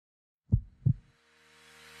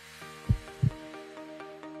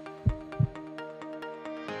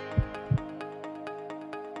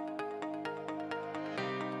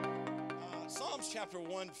chapter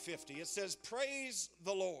 150. It says, praise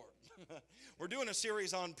the Lord. We're doing a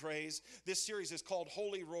series on praise. This series is called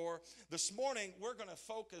Holy Roar. This morning, we're going to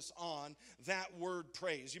focus on that word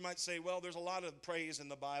praise. You might say, well, there's a lot of praise in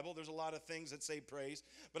the Bible. There's a lot of things that say praise.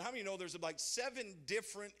 But how many know there's like 7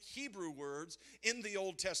 different Hebrew words in the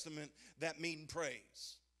Old Testament that mean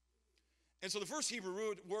praise? And so the first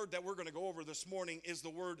Hebrew word that we're going to go over this morning is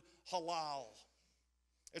the word halal.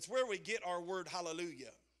 It's where we get our word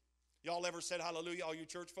hallelujah. Y'all ever said hallelujah, all you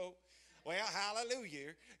church folk? Well,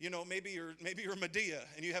 hallelujah. You know, maybe you're Medea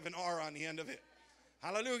and you have an R on the end of it.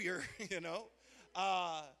 Hallelujah, you know.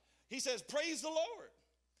 He says, praise the Lord.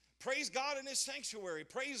 Praise God in his sanctuary.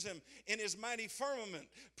 Praise him in his mighty firmament.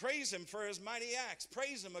 Praise him for his mighty acts.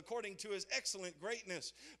 Praise him according to his excellent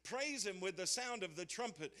greatness. Praise him with the sound of the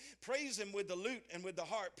trumpet. Praise him with the lute and with the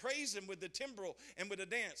harp. Praise him with the timbrel and with the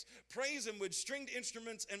dance. Praise him with stringed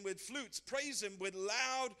instruments and with flutes. Praise him with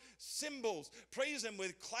loud cymbals. Praise him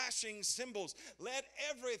with clashing cymbals. Let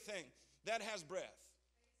everything that has breath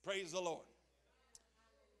praise the Lord.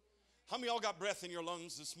 How many of y'all got breath in your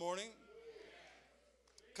lungs this morning?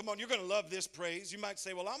 Come on, you're going to love this praise. You might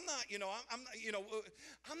say, well, I'm not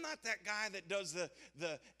that guy that does the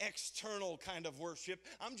external kind of worship.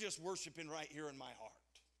 I'm just worshiping right here in my heart.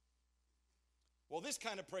 Well, this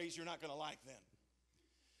kind of praise you're not going to like then.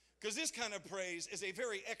 Because this kind of praise is a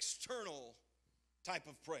very external type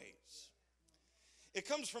of praise. It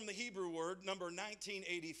comes from the Hebrew word, number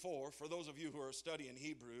 1984, for those of you who are studying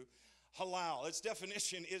Hebrew, halal. Its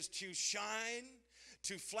definition is to shine,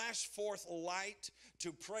 to flash forth light,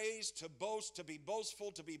 to praise, to boast, to be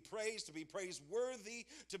boastful, to be praised, to be praiseworthy,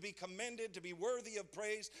 to be commended, to be worthy of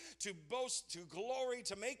praise, to boast, to glory,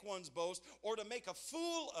 to make one's boast, or to make a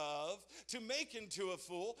fool of, to make into a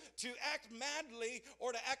fool, to act madly,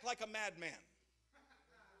 or to act like a madman.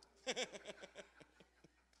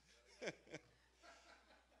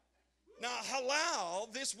 Now,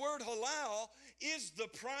 halal, this word halal, is the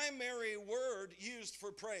primary word used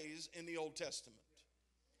for praise in the Old Testament.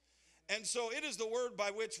 And so it is the word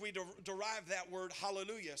by which we derive that word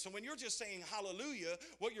hallelujah. So when you're just saying hallelujah,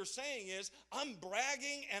 what you're saying is, I'm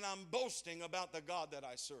bragging and I'm boasting about the God that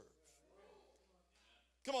I serve.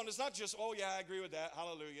 Come on, it's not just, oh yeah, I agree with that,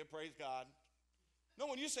 hallelujah, praise God. No,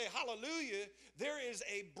 when you say hallelujah, there is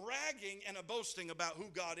a bragging and a boasting about who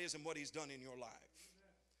God is and what he's done in your life.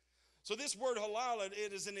 So this word halal,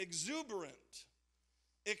 it is an exuberant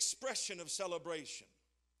expression of celebration.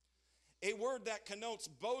 A word that connotes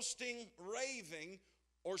boasting, raving,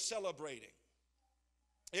 or celebrating.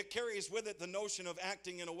 It carries with it the notion of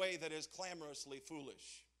acting in a way that is clamorously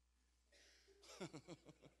foolish.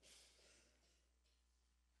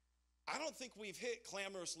 I don't think we've hit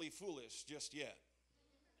clamorously foolish just yet.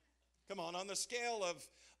 Come on the scale of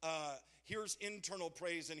here's internal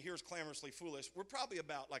praise and here's clamorously foolish, we're probably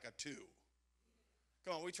about like a 2.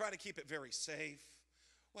 Come on, we try to keep it very safe.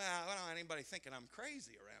 Well, I don't want anybody thinking I'm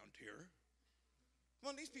crazy around here.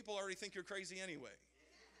 Come on, these people already think you're crazy anyway.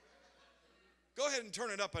 Go ahead and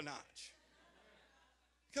turn it up a notch.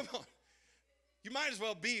 Come on. You might as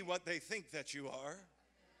well be what they think that you are.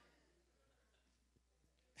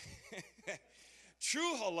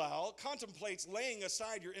 True halal contemplates laying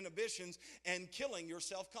aside your inhibitions and killing your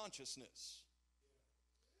self-consciousness.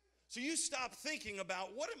 So you stop thinking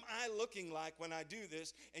about what am I looking like when I do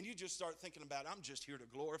this, and you just start thinking about I'm just here to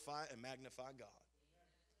glorify and magnify God.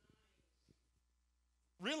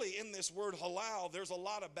 Really, in this word halal, there's a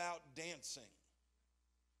lot about dancing.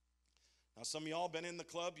 Now, some of y'all been in the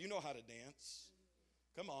club, you know how to dance.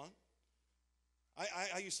 Come on.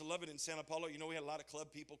 I used to love it in Santa Paula. You know, we had a lot of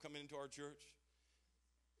club people coming into our church.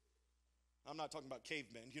 I'm not talking about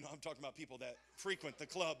cavemen. You know, I'm talking about people that frequent the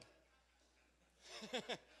club.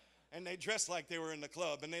 And they dressed like they were in the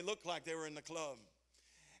club, and they looked like they were in the club.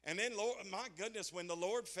 And then, Lord, my goodness, when the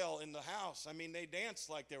Lord fell in the house, I mean, they danced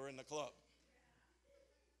like they were in the club.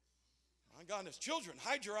 My goodness, children,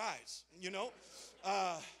 hide your eyes, you know.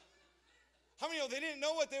 How many of them, they didn't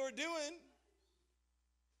know what they were doing,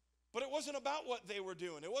 but it wasn't about what they were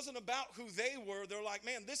doing. It wasn't about who they were. They're like,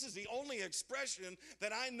 man, this is the only expression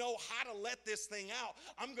that I know how to let this thing out.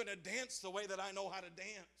 I'm going to dance the way that I know how to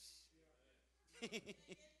dance.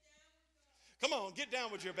 Come on, get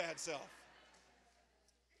down with your bad self.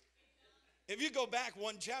 If you go back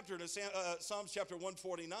one chapter to Psalms chapter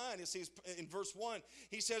 149, it says in verse 1,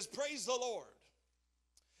 he says, praise the Lord.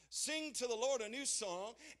 Sing to the Lord a new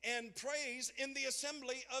song and praise in the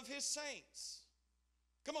assembly of his saints.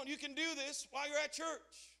 Come on, you can do this while you're at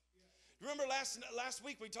church. Remember last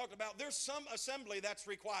week we talked about there's some assembly that's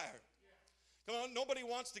required. Come on, nobody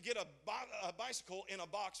wants to get a bicycle in a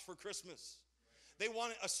box for Christmas. They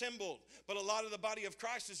want it assembled. But a lot of the body of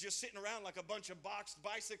Christ is just sitting around like a bunch of boxed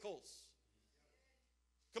bicycles.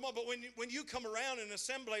 Come on, but when you come around an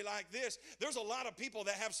assembly like this, there's a lot of people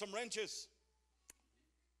that have some wrenches.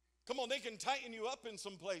 Come on, they can tighten you up in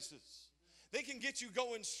some places. They can get you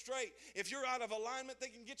going straight. If you're out of alignment, they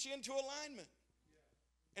can get you into alignment.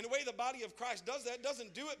 And the way the body of Christ does that,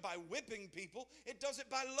 doesn't do it by whipping people. It does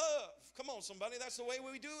it by love. Come on, somebody, that's the way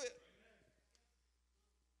we do it.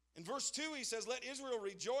 In verse 2, he says, let Israel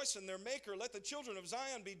rejoice in their maker. Let the children of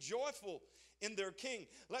Zion be joyful in their king.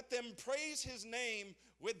 Let them praise his name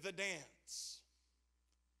with the dance.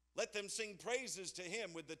 Let them sing praises to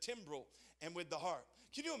him with the timbrel and with the harp.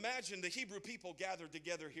 Can you imagine the Hebrew people gathered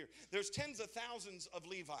together here? There's tens of thousands of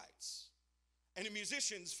Levites. And the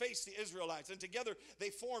musicians faced the Israelites. And together they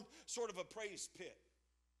formed sort of a praise pit.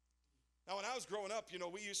 Now when I was growing up,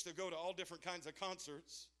 we used to go to all different kinds of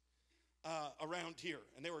concerts around here.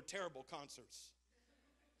 And they were terrible concerts.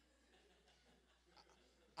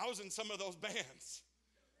 I was in some of those bands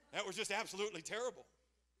that were just absolutely terrible.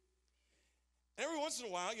 And every once in a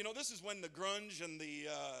while, this is when the grunge and the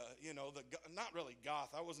not really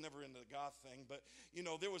goth. I was never into the goth thing, but,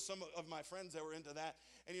 there was some of my friends that were into that.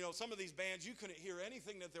 And, some of these bands, you couldn't hear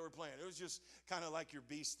anything that they were playing. It was just kind of like your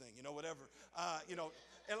Beast thing, whatever.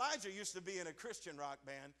 Elijah used to be in a Christian rock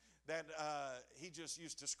band that he just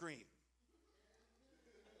used to scream.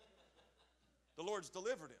 The Lord's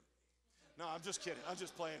delivered him. No, I'm just kidding. I'm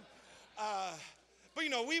just playing. But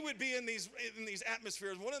we would be in these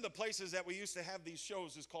atmospheres. One of the places that we used to have these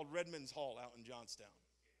shows is called Redmond's Hall out in Johnstown.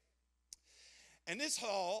 And this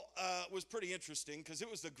hall was pretty interesting because it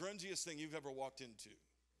was the grungiest thing you've ever walked into.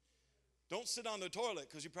 Don't sit on the toilet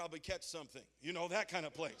because you probably catch something. That kind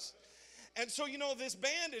of place. And so, this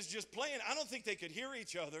band is just playing. I don't think they could hear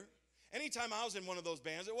each other. Anytime I was in one of those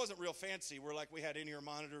bands, it wasn't real fancy. We're like, we had in-ear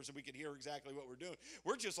monitors and we could hear exactly what we're doing.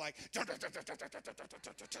 We're just like a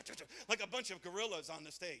bunch of gorillas on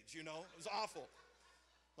the stage, It was awful.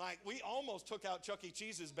 Like, we almost took out Chuck E.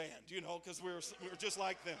 Cheese's band, because we were just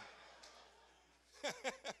like them.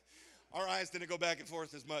 Our eyes didn't go back and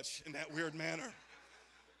forth as much in that weird manner.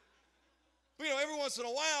 But, every once in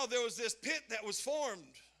a while, there was this pit that was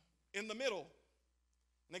formed in the middle.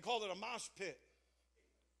 And they called it a mosh pit.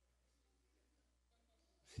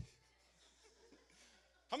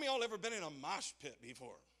 How many of y'all ever been in a mosh pit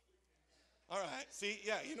before? All right. See,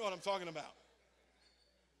 yeah, you know what I'm talking about.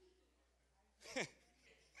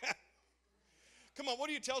 Come on, what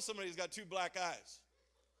do you tell somebody who's got two black eyes?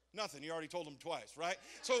 Nothing. You already told them twice, right?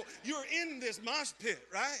 So you're in this mosh pit,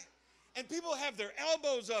 right? And people have their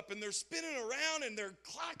elbows up and they're spinning around and they're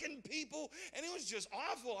clocking people. And it was just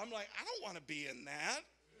awful. I'm like, I don't want to be in that.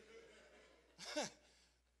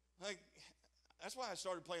 That's why I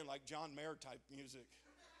started playing like John Mayer type music.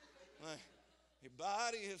 Like, your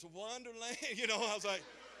body is a wonderland. I was like,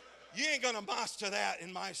 you ain't going to mosh to that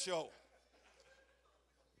in my show.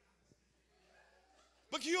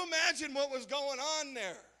 But can you imagine what was going on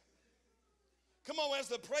there? Come on, as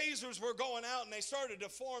the praisers were going out and they started to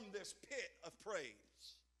form this pit of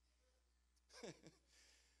praise.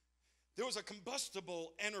 There was a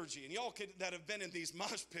combustible energy. And y'all that have been in these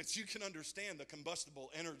mosh pits, you can understand the combustible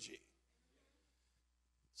energy.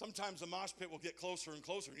 Sometimes the mosh pit will get closer and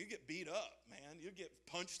closer, and you get beat up, man. You get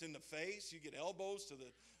punched in the face. You get elbows to the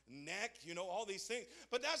neck, all these things.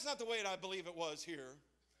 But that's not the way I believe it was here.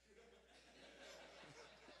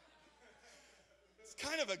 It's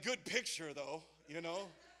kind of a good picture, though,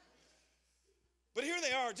 But here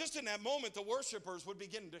they are. Just in that moment, the worshipers would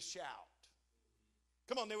begin to shout.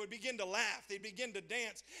 Come on, they would begin to laugh. They'd begin to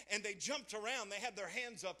dance, and they jumped around. They had their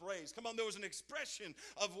hands upraised. Come on, there was an expression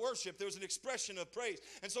of worship. There was an expression of praise.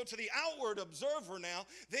 And so to the outward observer now,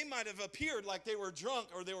 they might have appeared like they were drunk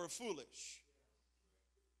or they were foolish.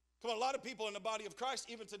 Come on, a lot of people in the body of Christ,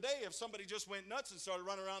 even today, if somebody just went nuts and started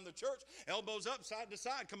running around the church, elbows up, side to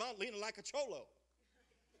side, come on, leaning like a cholo.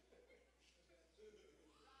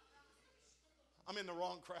 I'm in the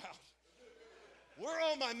wrong crowd. Where are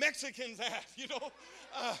all my Mexicans at,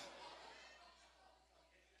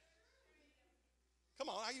 Come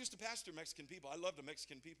on, I used to pastor Mexican people. I love the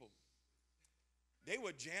Mexican people. They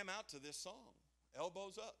would jam out to this song.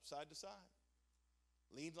 Elbows up, side to side.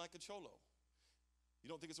 Lean like a cholo. You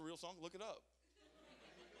don't think it's a real song? Look it up.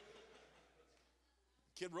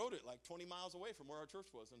 Kid wrote it like 20 miles away from where our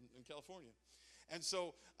church was in California. And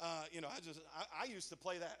so, I used to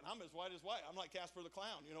play that, and I'm as white as white. I'm like Casper the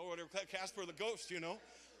Clown, or Casper the Ghost,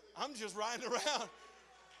 I'm just riding around,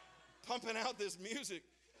 pumping out this music.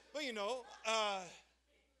 But,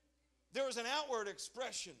 there was an outward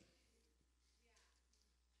expression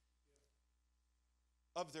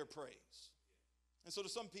of their praise. And so to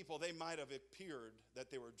some people, they might have appeared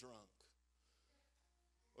that they were drunk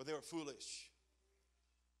or they were foolish.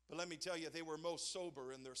 But let me tell you, they were most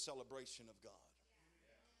sober in their celebration of God.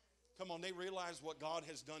 Come on, they realized what God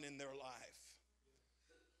has done in their life.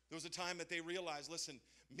 There was a time that they realized, listen,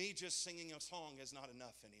 me just singing a song is not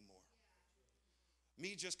enough anymore.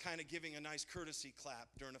 Me just kind of giving a nice courtesy clap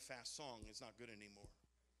during a fast song is not good anymore.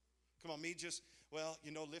 Come on, me just,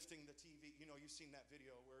 lifting the TV. You've seen that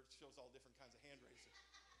video where it shows all different kinds of hand raising.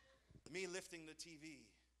 Me lifting the TV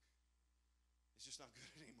is just not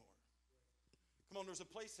good anymore. Come on, there's a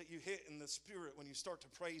place that you hit in the spirit when you start to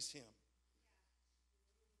praise him.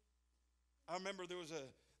 I remember there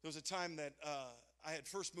was a time that I had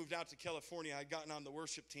first moved out to California. I had gotten on the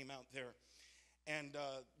worship team out there. And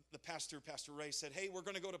the pastor, Pastor Ray, said, hey, we're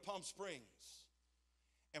going to go to Palm Springs.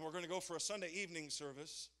 And we're going to go for a Sunday evening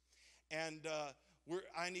service. And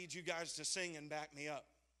I need you guys to sing and back me up.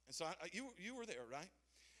 And so you were there, right?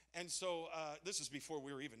 And so this is before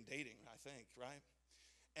we were even dating, I think, right?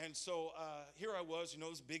 And so here I was,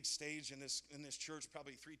 this big stage in this church,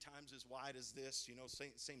 probably 3 times as wide as this,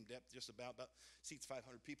 same depth, just about seats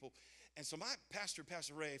 500 people. And so my pastor,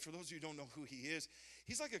 Pastor Ray, for those of you who don't know who he is,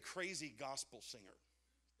 he's like a crazy gospel singer.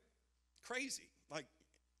 Crazy, like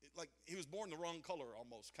he was born the wrong color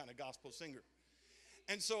almost, kind of gospel singer.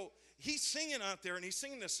 And so he's singing out there, and he's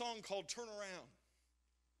singing this song called Turn Around.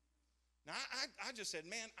 Now, I just said,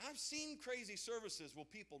 man, I've seen crazy services where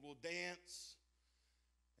people will dance,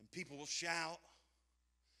 and people will shout,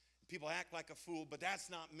 and people act like a fool, but that's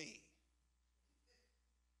not me.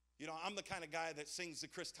 I'm the kind of guy that sings the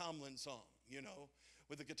Chris Tomlin song,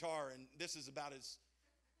 with the guitar, and this is about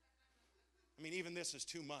even this is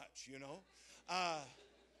too much,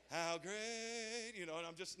 how great, and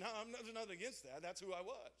there's nothing against that. That's who I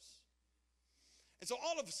was. And so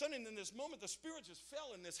all of a sudden in this moment, the Spirit just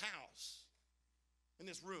fell in this house, in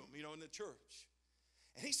this room, in the church.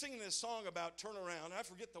 And he's singing this song about turn around. I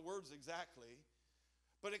forget the words exactly,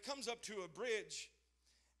 but it comes up to a bridge,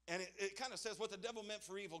 and it kind of says, what the devil meant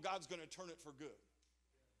for evil, God's going to turn it for good.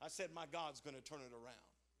 I said, my God's going to turn it around.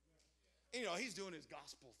 And, he's doing his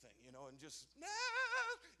gospel thing, and just,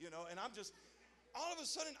 and I'm just, all of a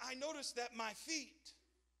sudden, I noticed that my feet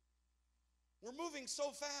were moving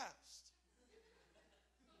so fast.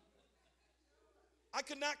 I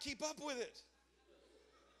could not keep up with it.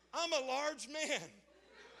 I'm a large man.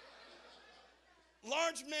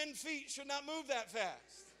 Large men's feet should not move that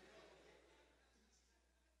fast.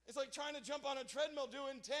 It's like trying to jump on a treadmill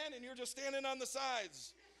doing 10 and you're just standing on the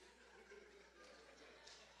sides.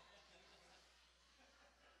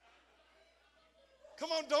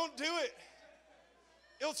 Come on, don't do it.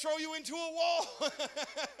 It'll throw you into a wall.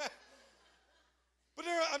 But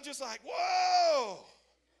there, I'm just like, whoa.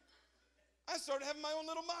 I started having my own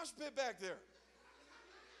little mosh pit back there.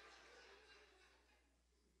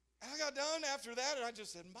 And I got done after that, and I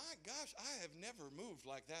just said, my gosh, I have never moved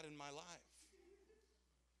like that in my life.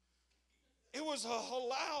 It was a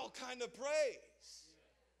halal kind of praise.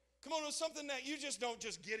 Come on, it was something that you just don't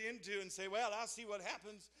just get into and say, well, I'll see what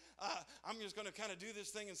happens. I'm just going to kind of do this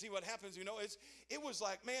thing and see what happens. It was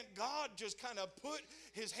like, man, God just kind of put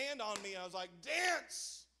his hand on me. I was like,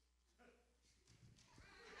 dance.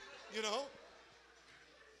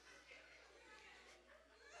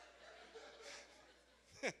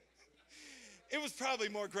 It was probably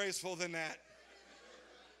more graceful than that.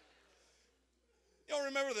 Y'all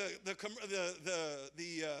remember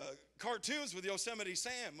the cartoons with Yosemite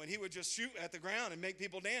Sam when he would just shoot at the ground and make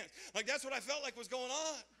people dance? Like, that's what I felt like was going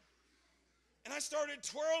on. And I started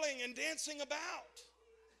twirling and dancing about.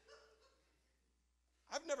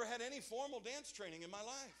 I've never had any formal dance training in my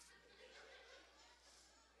life.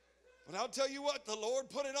 But I'll tell you what, the Lord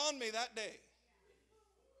put it on me that day.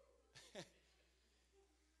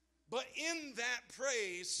 But in that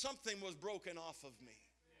praise, something was broken off of me.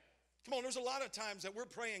 Come on, there's a lot of times that we're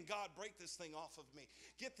praying, God, break this thing off of me.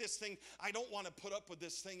 Get this thing. I don't want to put up with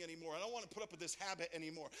this thing anymore. I don't want to put up with this habit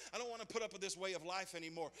anymore. I don't want to put up with this way of life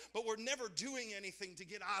anymore. But we're never doing anything to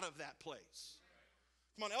get out of that place.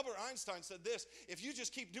 Come on, Albert Einstein said this: if you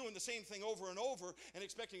just keep doing the same thing over and over and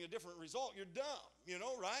expecting a different result, you're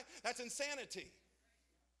dumb, right? That's insanity.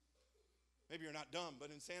 Maybe you're not dumb, but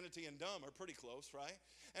insanity and dumb are pretty close, right?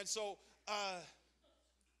 And so,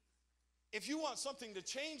 if you want something to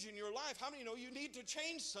change in your life, how many know you need to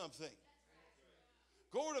change something?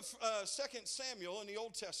 Go over to 2 Samuel in the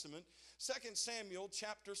Old Testament, 2 Samuel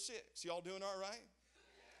chapter 6. Y'all doing all right?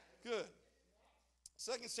 Good.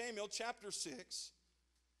 2 Samuel chapter 6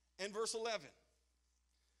 and verse 11.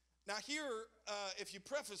 Now here, if you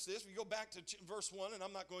preface this, we go back to verse 1, and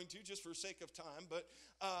I'm not going to just for sake of time, but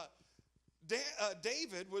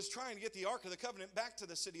David was trying to get the Ark of the Covenant back to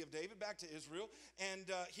the city of David, back to Israel. And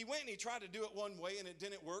he went and he tried to do it one way, and it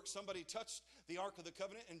didn't work. Somebody touched the Ark of the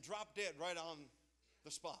Covenant and dropped dead right on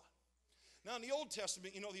the spot. Now, in the Old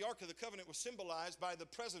Testament, the Ark of the Covenant was symbolized by the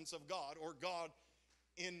presence of God, or God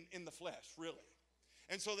in the flesh, really.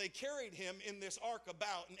 And so they carried him in this ark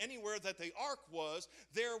about, and anywhere that the ark was,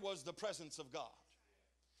 there was the presence of God.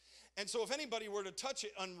 And so if anybody were to touch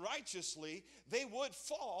it unrighteously, they would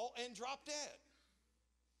fall and drop dead.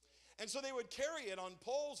 And so they would carry it on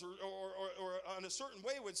poles or on a certain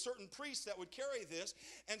way with certain priests that would carry this.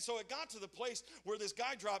 And so it got to the place where this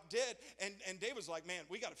guy dropped dead, and David's like, man,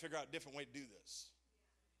 we got to figure out a different way to do this,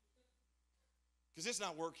 because it's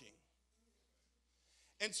not working.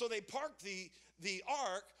 And so they parked the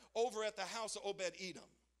ark over at the house of Obed-Edom.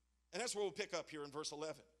 And that's where we'll pick up here in verse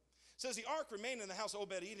 11. It says, the ark remained in the house of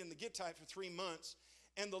Obed-Edom the Gittite for 3 months,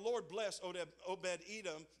 and the Lord blessed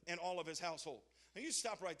Obed-Edom and all of his household. Now you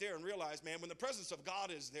stop right there and realize, man, when the presence of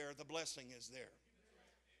God is there, the blessing is there.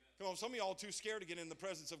 Come on, some of y'all are too scared to get in the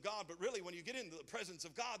presence of God, but really when you get into the presence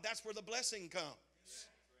of God, that's where the blessing comes.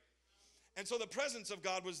 And so the presence of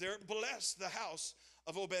God was there, blessed the house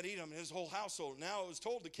of Obed-Edom and his whole household. Now it was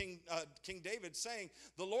told to King David, saying,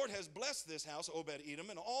 the Lord has blessed this house, Obed-Edom,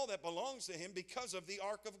 and all that belongs to him because of the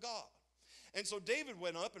ark of God. And so David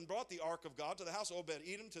went up and brought the ark of God to the house of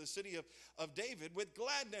Obed-Edom, to the city of David, with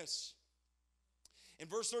gladness. In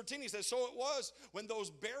verse 13, he says, so it was when those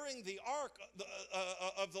bearing the ark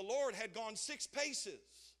of the Lord had gone 6 paces,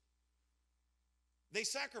 they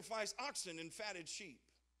sacrificed oxen and fatted sheep.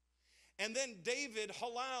 And then David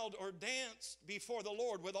halaled, or danced, before the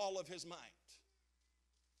Lord with all of his might.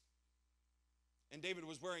 And David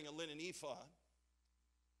was wearing a linen ephod.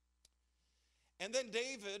 And then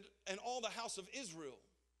David and all the house of Israel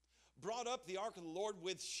brought up the ark of the Lord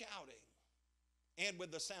with shouting and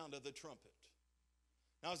with the sound of the trumpet.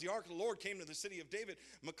 Now as the ark of the Lord came to the city of David,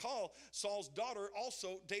 Michal, Saul's daughter,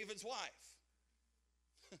 also David's wife,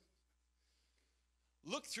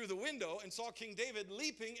 looked through the window and saw King David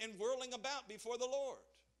leaping and whirling about before the Lord.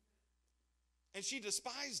 And she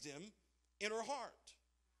despised him in her heart.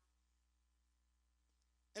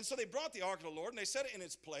 And so they brought the ark of the Lord, and they set it in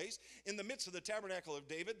its place in the midst of the tabernacle of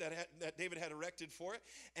David that David had erected for it.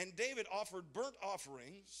 And David offered burnt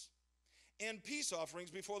offerings and peace offerings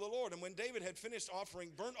before the Lord. And when David had finished offering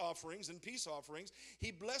burnt offerings and peace offerings, he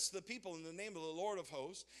blessed the people in the name of the Lord of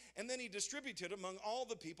hosts. And then he distributed among all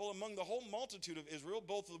the people, among the whole multitude of Israel,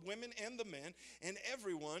 both the women and the men, and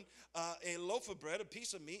everyone a loaf of bread, a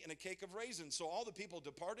piece of meat, and a cake of raisins. So all the people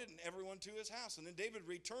departed, and everyone to his house. And then David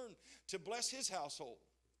returned to bless his household.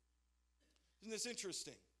 Isn't this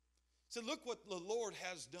interesting? He said, look what the Lord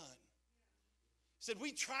has done. He said,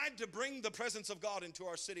 we tried to bring the presence of God into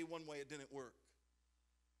our city one way, it didn't work.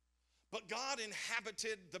 But God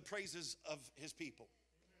inhabited the praises of his people.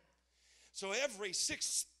 So every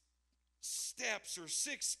 6 steps or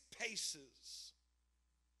 6 paces,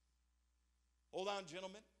 hold on,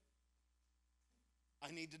 gentlemen,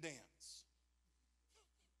 I need to dance.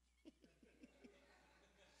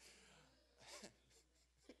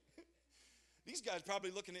 These guys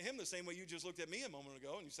probably looking at him the same way you just looked at me a moment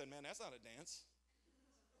ago, and you said, man, that's not a dance.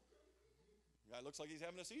 Guy looks like he's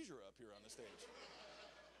having a seizure up here on the stage.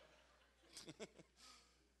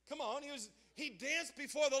 Come on, he danced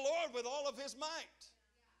before the Lord with all of his might,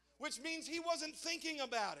 which means he wasn't thinking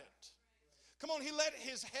about it. Come on, he let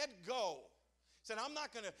his head go. He said, I'm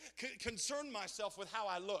not going to concern myself with how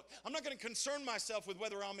I look. I'm not going to concern myself with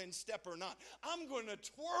whether I'm in step or not. I'm going to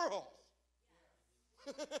twirl.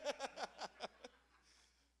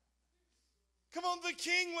 Come on, the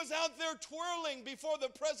king was out there twirling before the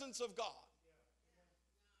presence of God.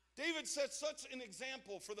 David set such an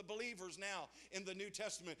example for the believers now in the New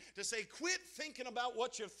Testament to say, quit thinking about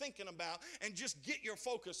what you're thinking about and just get your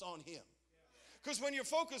focus on him. Because when your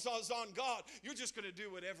focus is on God, you're just going to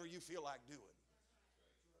do whatever you feel like doing.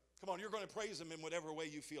 Come on, you're going to praise him in whatever way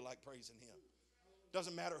you feel like praising him.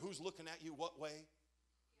 Doesn't matter who's looking at you what way.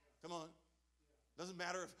 Come on. Doesn't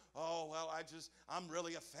matter if, oh, well, I'm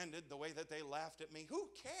really offended the way that they laughed at me. Who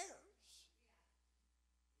cares?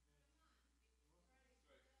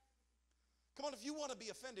 Come on, if you want to be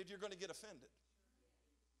offended, you're going to get offended.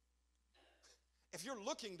 If you're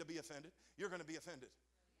looking to be offended, you're going to be offended.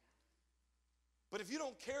 But if you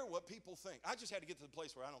don't care what people think, I just had to get to the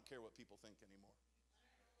place where I don't care what people think anymore.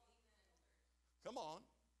 Come on.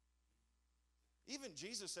 Even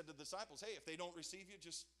Jesus said to the disciples, hey, if they don't receive you,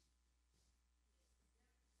 just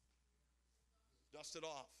dust it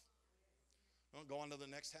off. Don't go on to the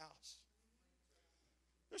next house.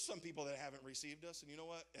 There's some people that haven't received us, and you know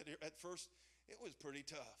what? At first, it was pretty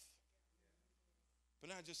tough. But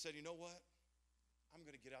then I just said, you know what? I'm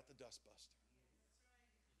going to get out the dustbuster.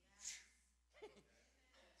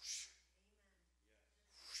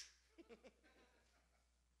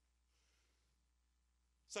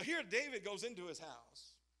 So here David goes into his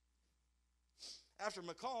house. After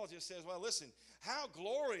McCall just says, well, listen, how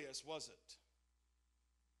glorious was it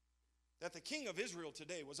that the king of Israel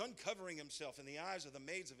today was uncovering himself in the eyes of the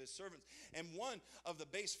maids of his servants, and one of the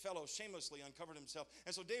base fellows shamelessly uncovered himself.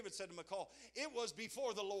 And so David said to McCall, it was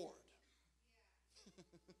before the Lord.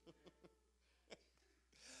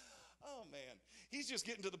 Oh, man. He's just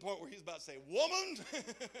getting to the point where he's about to say, woman,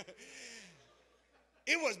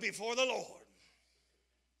 it was before the Lord.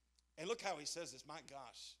 And look how he says this. My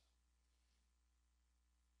gosh.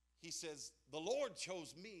 He says, the Lord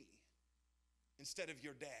chose me instead of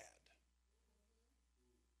your dad.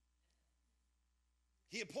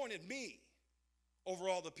 He appointed me over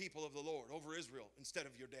all the people of the Lord, over Israel, instead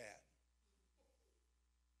of your dad.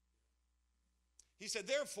 He said,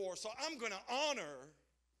 therefore, so I'm going to honor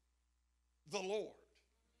the Lord.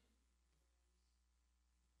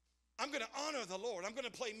 I'm going to honor the Lord. I'm going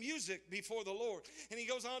to play music before the Lord. And he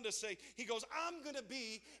goes on to say, I'm going to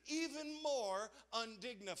be even more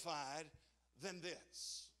undignified than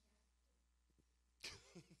this.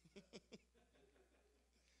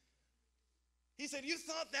 He said, you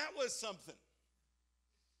thought that was something.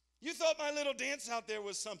 You thought my little dance out there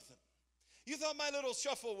was something. You thought my little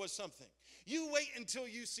shuffle was something. You wait until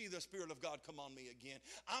you see the Spirit of God come on me again.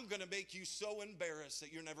 I'm going to make you so embarrassed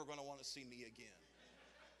that you're never going to want to see me again.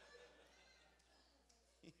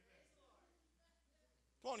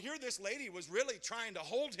 Come on, here this lady was really trying to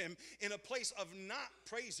hold him in a place of not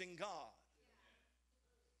praising God.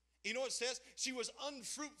 You know what it says? She was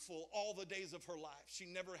unfruitful all the days of her life. She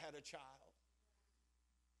never had a child.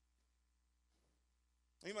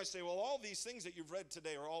 You might say, well, all these things that you've read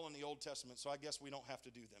today are all in the Old Testament, so I guess we don't have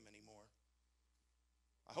to do them anymore.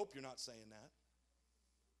 I hope you're not saying that.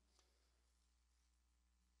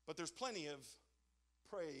 But there's plenty of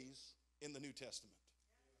praise in the New Testament.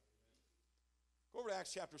 Go over to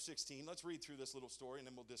Acts chapter 16. Let's read through this little story, and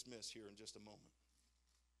then we'll dismiss here in just a moment.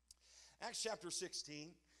 Acts chapter 16.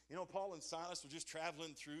 You know, Paul and Silas were just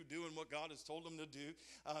traveling through, doing what God has told them to do.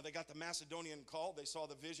 They got the Macedonian call. They saw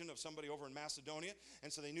the vision of somebody over in Macedonia,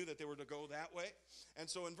 and so they knew that they were to go that way. And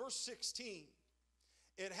so in verse 16,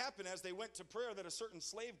 it happened as they went to prayer that a certain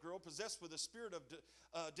slave girl possessed with a spirit of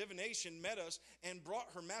divination met us and brought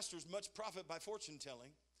her masters much profit by fortune telling.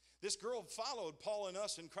 This girl followed Paul and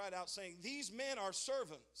us and cried out, saying, these men are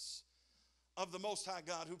servants of the Most High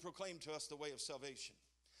God who proclaim to us the way of salvation.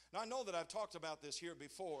 Now, I know that I've talked about this here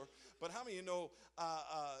before, but how many of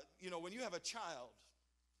you know, when you have a child,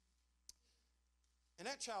 and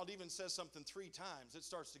that child even says something 3 times, it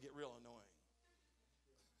starts to get real annoying.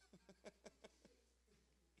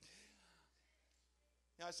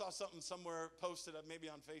 Yeah, I saw something somewhere posted up, maybe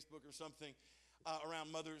on Facebook or something,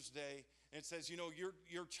 around Mother's Day, and it says, you know,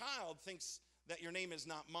 your child thinks that your name is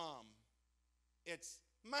not Mom. It's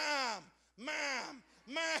Mom, Mom,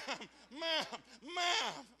 Mom, Mom,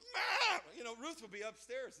 Mom, Mom. You know, Ruth would be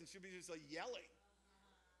upstairs and she'd be just like yelling.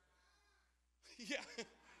 Yeah.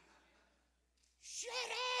 Shut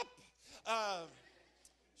up.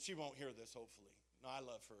 She won't hear this, hopefully. No, I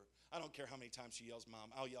love her. I don't care how many times she yells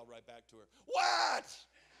Mom. I'll yell right back to her. What?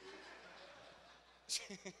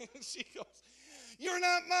 She goes, you're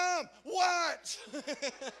not Mom. What?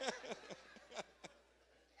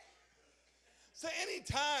 So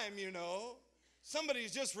anytime, you know,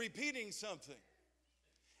 somebody's just repeating something.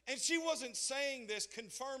 And she wasn't saying this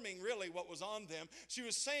confirming really what was on them. She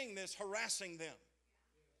was saying this harassing them.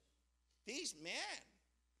 These men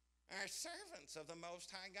are servants of the Most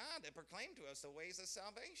High God that proclaim to us the ways of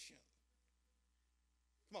salvation.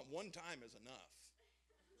 Come on, one time is enough.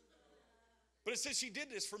 But it says she did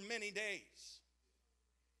this for many days.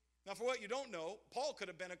 Now, for what you don't know, Paul could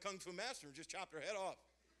have been a kung fu master and just chopped her head off.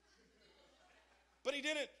 But he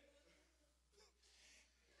didn't.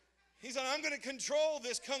 He said, I'm going to control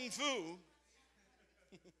this kung fu.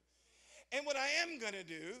 And what I am going to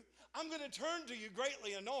do, I'm going to turn to you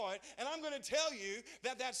greatly annoyed, and I'm going to tell you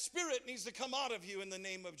that that spirit needs to come out of you in the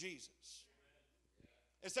name of Jesus.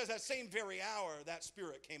 It says that same very hour, that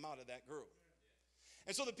spirit came out of that girl.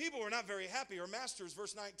 And so the people were not very happy. Her masters,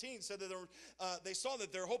 verse 19, said that they saw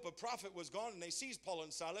that their hope of profit was gone, and they seized Paul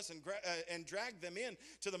and Silas and dragged them in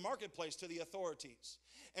to the marketplace to the authorities.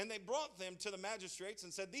 And they brought them to the magistrates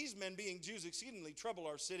and said, these men, being Jews, exceedingly trouble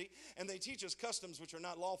our city, and they teach us customs which are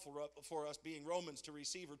not lawful for us, being Romans, to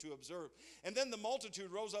receive or to observe. And then the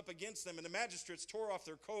multitude rose up against them, and the magistrates tore off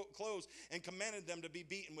their clothes and commanded them to be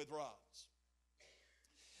beaten with rods.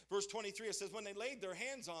 Verse 23, it says, when they laid their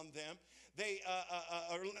hands on them, they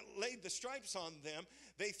laid the stripes on them,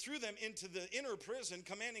 they threw them into the inner prison,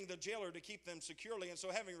 commanding the jailer to keep them securely. And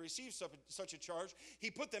so having received such a charge,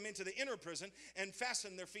 he put them into the inner prison and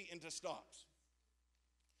fastened their feet into stocks.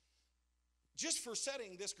 Just for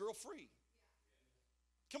setting this girl free.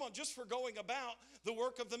 Come on, just for going about the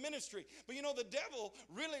work of the ministry. But you know, the devil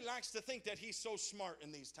really likes to think that he's so smart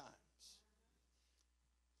in these times.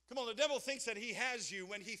 Come on, the devil thinks that he has you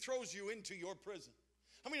when he throws you into your prison.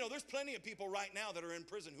 I mean, you know, there's plenty of people right now that are in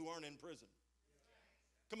prison who aren't in prison.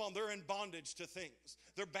 Come on, they're in bondage to things.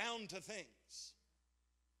 They're bound to things.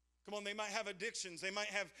 Come on, they might have addictions. They might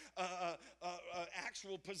have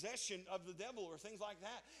actual possession of the devil or things like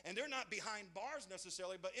that. And they're not behind bars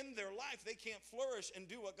necessarily, but in their life they can't flourish and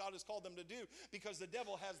do what God has called them to do because the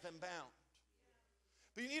devil has them bound.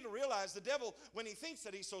 But you need to realize the devil, when he thinks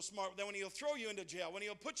that he's so smart, that when he'll throw you into jail, when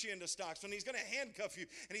he'll put you into stocks, when he's going to handcuff you,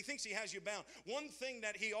 and he thinks he has you bound, one thing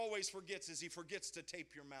that he always forgets is he forgets to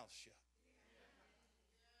tape your mouth shut.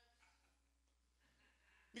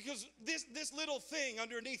 Because this little thing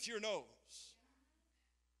underneath your nose,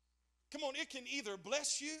 come on, it can either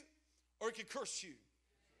bless you or it can curse you.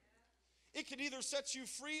 It can either set you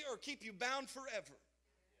free or keep you bound forever.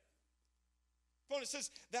 It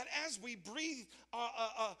says that as we breathe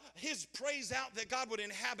his praise out, that God would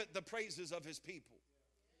inhabit the praises of his people.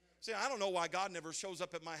 See, I don't know why God never shows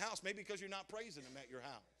up at my house. Maybe because you're not praising him at your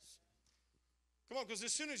house. Come on, because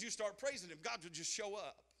as soon as you start praising him, God will just show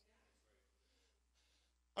up.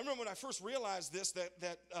 I remember when I first realized this,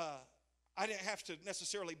 that I didn't have to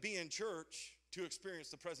necessarily be in church to experience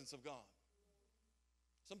the presence of God.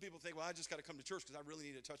 Some people think, well, I just got to come to church because I really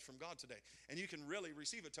need a touch from God today. And you can really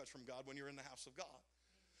receive a touch from God when you're in the house of God.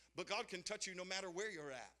 But God can touch you no matter where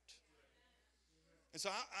you're at. And so,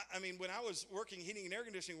 I mean, when I was working heating and air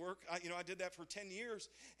conditioning work, I did that for 10 years.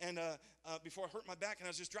 And before I hurt my back and I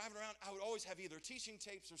was just driving around, I would always have either teaching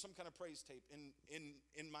tapes or some kind of praise tape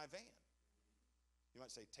in my van. You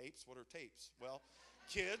might say, tapes? What are tapes? Well,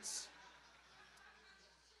 kids,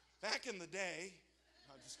 back in the day,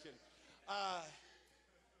 I'm just kidding.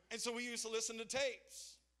 And so we used to listen to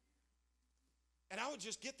tapes. And I would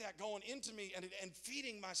just get that going into me and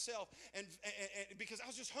feeding myself. And because I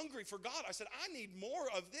was just hungry for God. I said, I need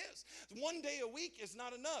more of this. 1 day a week is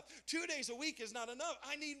not enough. 2 days a week is not enough.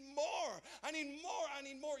 I need more. I need more. I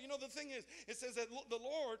need more. You know, the thing is, it says that the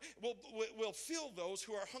Lord will fill those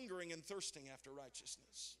who are hungering and thirsting after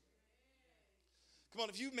righteousness. Come on,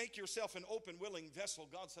 if you make yourself an open, willing vessel,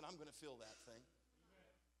 God said, I'm going to fill that thing.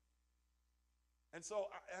 And so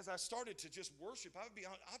as I started to just worship, I'd be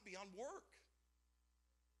on work.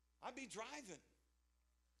 I'd be driving.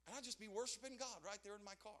 And I'd just be worshiping God right there in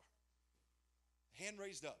my car. Hand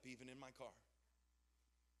raised up even in my car.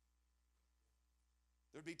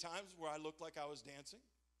 There'd be times where I looked like I was dancing.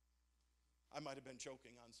 I might have been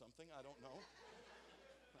choking on something. I don't know.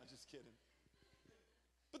 I'm just kidding.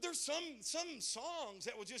 But there's some songs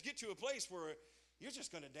that will just get you a place where you're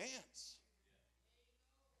just going to dance.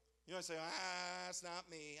 You know, I say, it's not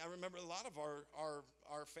me. I remember a lot of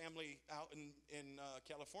our family out in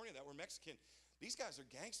California that were Mexican. These guys are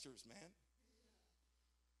gangsters, man.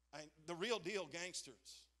 The real deal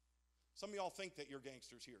gangsters. Some of y'all think that you're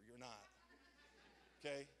gangsters here. You're not.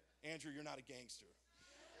 Okay? Andrew, you're not a gangster.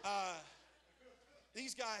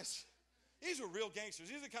 These guys, these are real gangsters.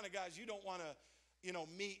 These are the kind of guys you don't want to,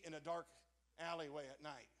 meet in a dark alleyway at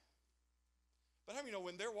night. But how many know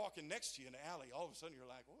when they're walking next to you in the alley, all of a sudden you're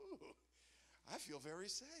like, ooh, I feel very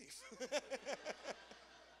safe.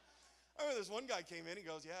 I remember this one guy came in, he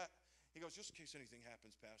goes, just in case anything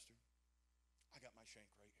happens, Pastor, I got my shank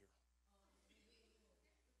right here.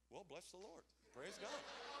 Well, bless the Lord. Praise God.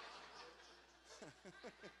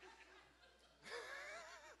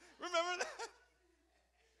 Remember that?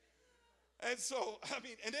 And so,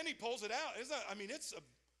 and then he pulls it out. This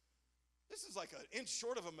is like an inch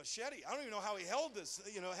short of a machete. I don't even know how he held this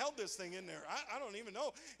thing in there. I don't even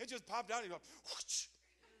know. It just popped out. He goes, whoosh.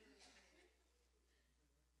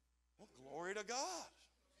 Well, glory to God.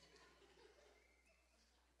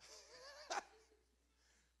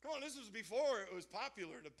 Come on, this was before it was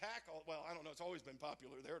popular to pack. Well, I don't know. It's always been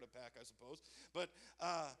popular there to pack, I suppose. But,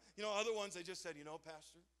 other ones, they just said,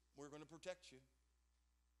 Pastor, we're going to protect you.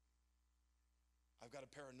 I've got a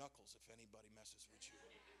pair of knuckles if anybody messes with you.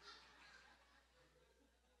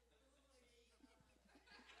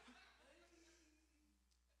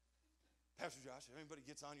 Pastor Josh, if anybody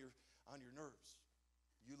gets on your nerves,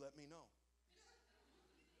 you let me know.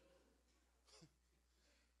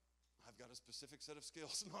 I've got a specific set of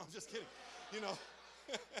skills. No, I'm just kidding.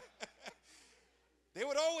 They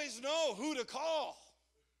would always know who to call.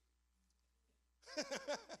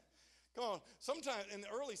 Come on. Sometimes in the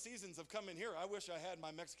early seasons of coming here, I wish I had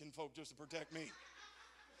my Mexican folk just to protect me.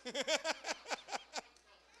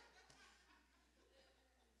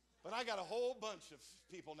 But I got a whole bunch of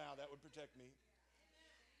people now that would protect me.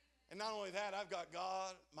 And not only that, I've got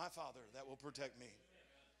God, my Father, that will protect me.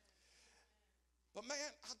 But man,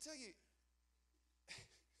 I'll tell you,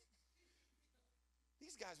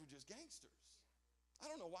 these guys were just gangsters. I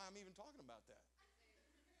don't know why I'm even talking about that.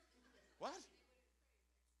 What?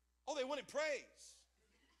 Oh, they wanted praise.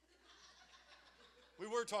 We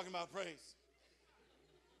were talking about praise.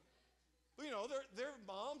 But, you know, their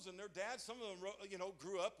moms and their dads, some of them, you know,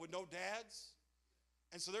 grew up with no dads.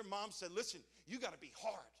 And so their mom said, listen, you got to be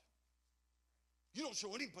hard. You don't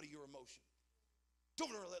show anybody your emotion.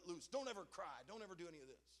 Don't ever let loose. Don't ever cry. Don't ever do any of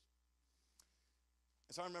this.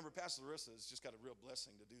 And so I remember Pastor Larissa has just got a real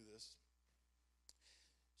blessing to do this.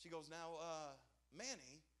 She goes, now,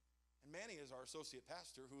 Manny, and Manny is our associate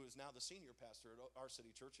pastor, who is now the senior pastor at our city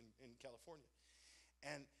church in California.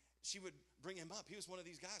 And she would bring him up. He was one of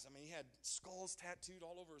these guys. I mean, he had skulls tattooed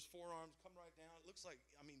all over his forearms, come right down. It looks like,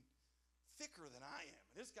 I mean, thicker than I am.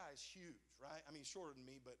 And this guy's huge, right? I mean, shorter than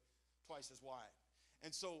me, but twice as wide.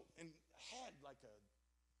 And so, and had like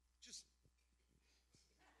just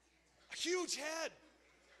a huge head.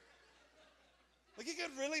 Like he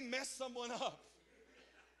could really mess someone up.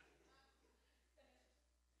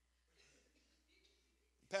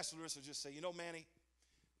 Pastor Larissa would just say, you know, Manny,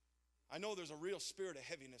 I know there's a real spirit of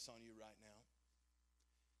heaviness on you right now.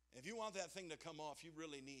 If you want that thing to come off, you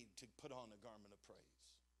really need to put on a garment of praise.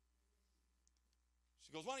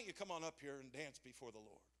 She goes, why don't you come on up here and dance before the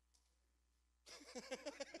Lord?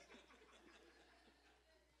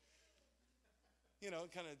 You know,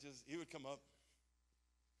 kind of just, he would come up.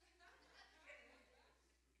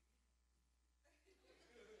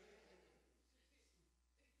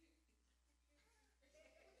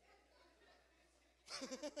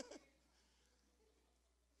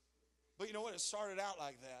 But you know what? It started out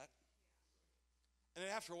like that. And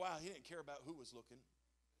then after a while, he didn't care about who was looking.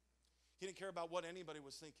 He didn't care about what anybody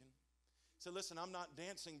was thinking. He said, listen, I'm not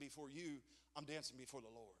dancing before you. I'm dancing before the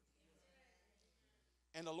Lord.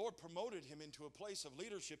 And the Lord promoted him into a place of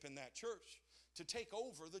leadership in that church to take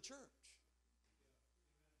over the church.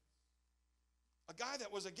 A guy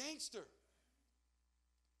that was a gangster.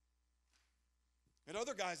 And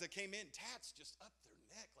other guys that came in, tats just up their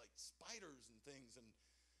neck like spiders and things. And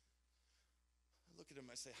I look at him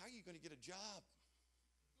and I say, how are you going to get a job?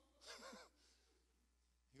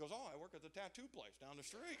 He goes, oh, I work at the tattoo place down the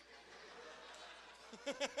street.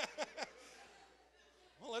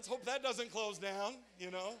 Well, let's hope that doesn't close down,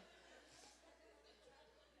 you know.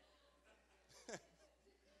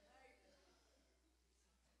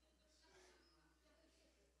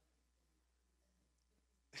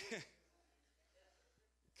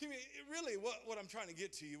 Really, what I'm trying to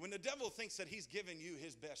get to you, when the devil thinks that he's given you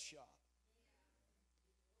his best shot,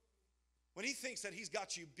 when he thinks that he's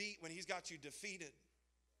got you beat, when he's got you defeated,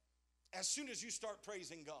 as soon as you start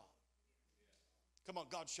praising God, come on,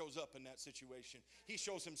 God shows up in that situation. He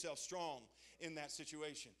shows himself strong in that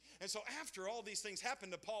situation. And so after all these things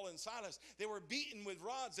happened to Paul and Silas, they were beaten with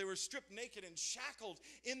rods. They were stripped naked and shackled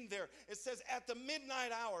in there. It says at the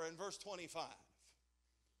midnight hour in verse 25.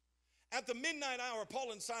 At the midnight hour,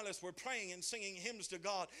 Paul and Silas were praying and singing hymns to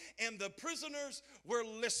God, and the prisoners were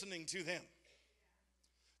listening to them.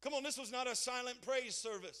 Come on, this was not a silent praise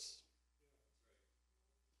service.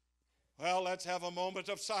 Well, let's have a moment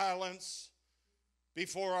of silence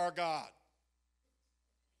before our God.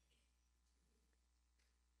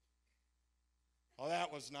 Oh,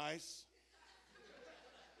 that was nice.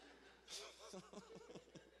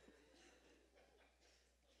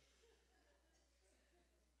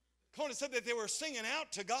 Come on, it said that they were singing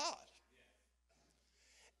out to God.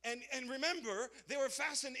 And remember, they were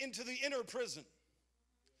fastened into the inner prison.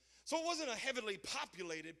 So it wasn't a heavily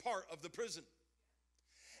populated part of the prison.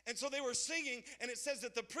 And so they were singing, and it says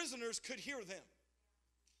that the prisoners could hear them.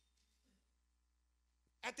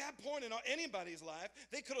 At that point in anybody's life,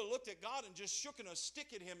 they could have looked at God and just shooken a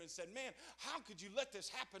stick at him and said, man, how could you let this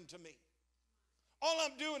happen to me? All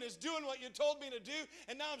I'm doing is doing what you told me to do,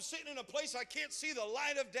 and now I'm sitting in a place I can't see the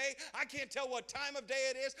light of day. I can't tell what time of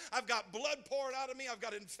day it is. I've got blood pouring out of me. I've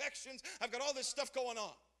got infections. I've got all this stuff going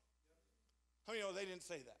on. How many know they didn't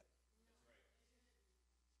say that?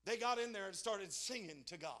 They got in there and started singing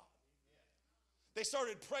to God. They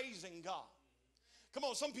started praising God. Come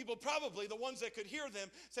on, some people probably, the ones that could hear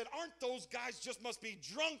them, said, aren't those guys just must be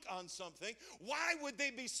drunk on something? Why would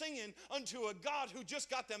they be singing unto a God who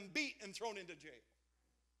just got them beat and thrown into jail?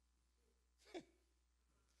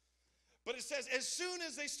 But it says, as soon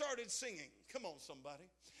as they started singing, come on somebody,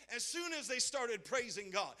 as soon as they started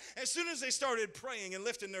praising God, as soon as they started praying and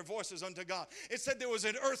lifting their voices unto God, it said there was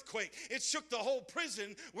an earthquake. It shook the whole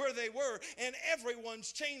prison where they were, and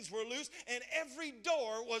everyone's chains were loose, and every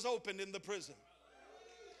door was opened in the prison.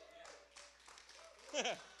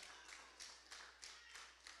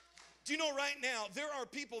 Do you know right now, there are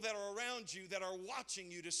people that are around you that are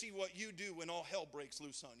watching you to see what you do when all hell breaks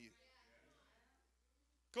loose on you.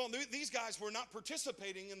 Come on, these guys were not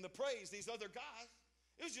participating in the praise, these other guys.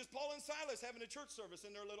 It was just Paul and Silas having a church service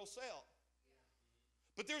in their little cell.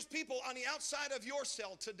 But there's people on the outside of your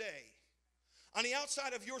cell today, on the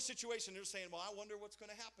outside of your situation, they're saying, well, I wonder what's going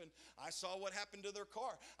to happen. I saw what happened to their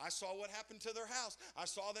car. I saw what happened to their house. I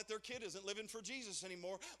saw that their kid isn't living for Jesus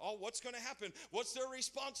anymore. Oh, what's going to happen? What's their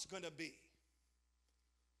response going to be?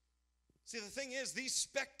 See, the thing is, these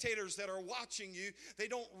spectators that are watching you, they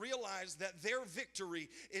don't realize that their victory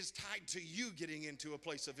is tied to you getting into a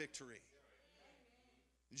place of victory.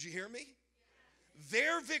 Did you hear me?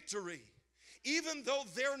 Their victory, even though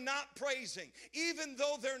they're not praising, even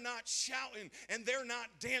though they're not shouting and they're not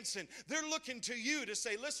dancing, they're looking to you to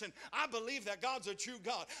say, listen, I believe that God's a true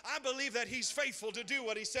God. I believe that he's faithful to do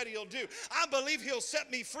what he said he'll do. I believe he'll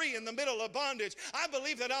set me free in the middle of bondage. I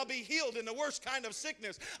believe that I'll be healed in the worst kind of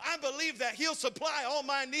sickness. I believe that he'll supply all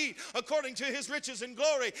my need according to his riches and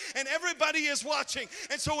glory. And everybody is watching.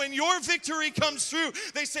 And so when your victory comes through,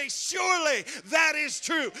 they say, surely that is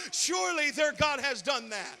true. Surely their God has done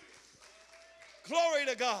that. Glory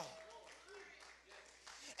to God.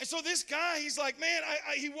 And so this guy, he's like, man,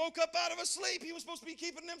 he woke up out of a sleep. He was supposed to be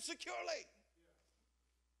keeping them securely.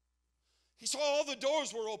 He saw all the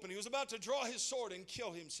doors were open. He was about to draw his sword and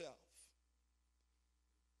kill himself.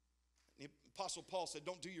 The Apostle Paul said,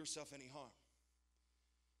 don't do yourself any harm.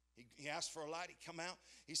 He asked for a light. He come out.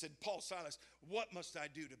 He said, Paul, Silas, what must I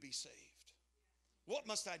do to be saved? What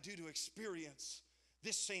must I do to experience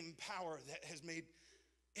this same power that has made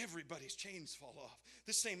everybody's chains fall off?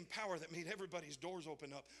 This same power that made everybody's doors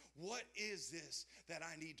open up. What is this that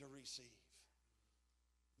I need to receive?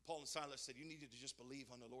 Paul and Silas said, you needed to just believe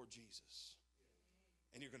on the Lord Jesus,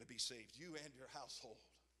 and you're going to be saved, you and your household.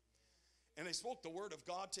 And they spoke the word of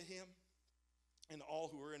God to him and all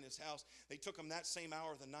who were in his house. They took him that same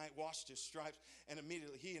hour of the night, washed his stripes, and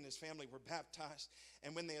immediately he and his family were baptized.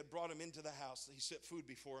 And when they had brought him into the house, he set food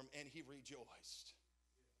before him, and he rejoiced,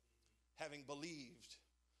 having believed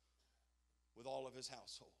with all of his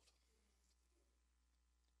household.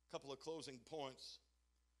 A couple of closing points.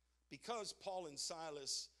 Because Paul and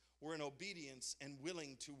Silas were in obedience and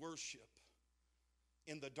willing to worship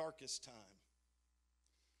in the darkest time,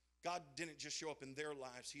 God didn't just show up in their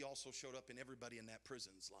lives, he also showed up in everybody in that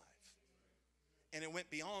prison's life. And it went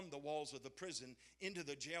beyond the walls of the prison into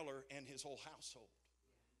the jailer and his whole household.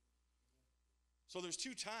 So there's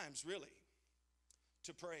two times really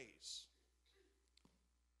to praise.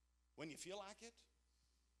 When you feel like it,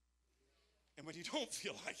 and when you don't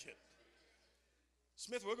feel like it.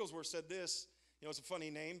 Smith Wigglesworth said this, it's a funny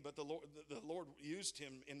name, but the Lord used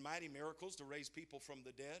him in mighty miracles to raise people from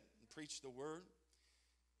the dead and preach the word.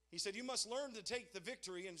 He said, you must learn to take the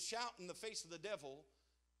victory and shout in the face of the devil,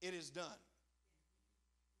 it is done.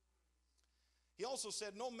 He also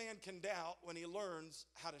said, no man can doubt when he learns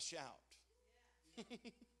how to shout.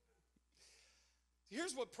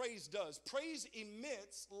 Here's what praise does. Praise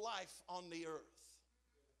emits life on the earth.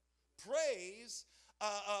 Praise,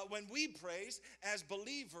 when we praise as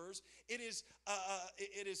believers, it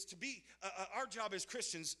is to be, our job as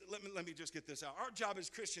Christians, let me just get this out. Our job as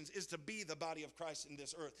Christians is to be the body of Christ in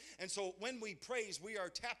this earth. And so when we praise, we are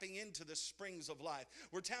tapping into the springs of life.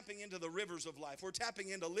 We're tapping into the rivers of life. We're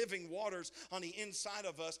tapping into living waters on the inside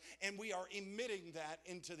of us, and we are emitting that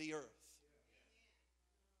into the earth.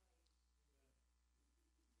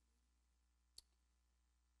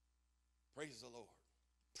 Praise the Lord.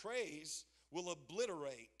 Praise will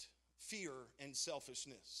obliterate fear and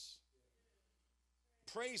selfishness.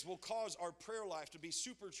 Praise will cause our prayer life to be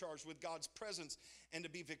supercharged with God's presence and to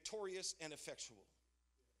be victorious and effectual.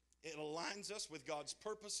 It aligns us with God's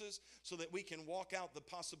purposes so that we can walk out the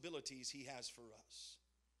possibilities he has for us.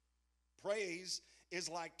 Praise is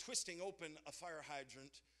like twisting open a fire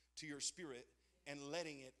hydrant to your spirit and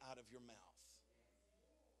letting it out of your mouth.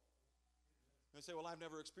 You say, well, I've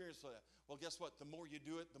never experienced that. Well, guess what? The more you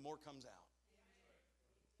do it, the more comes out.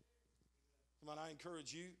 Come on, I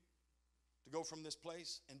encourage you to go from this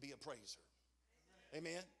place and be a praiser.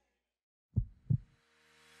 Amen.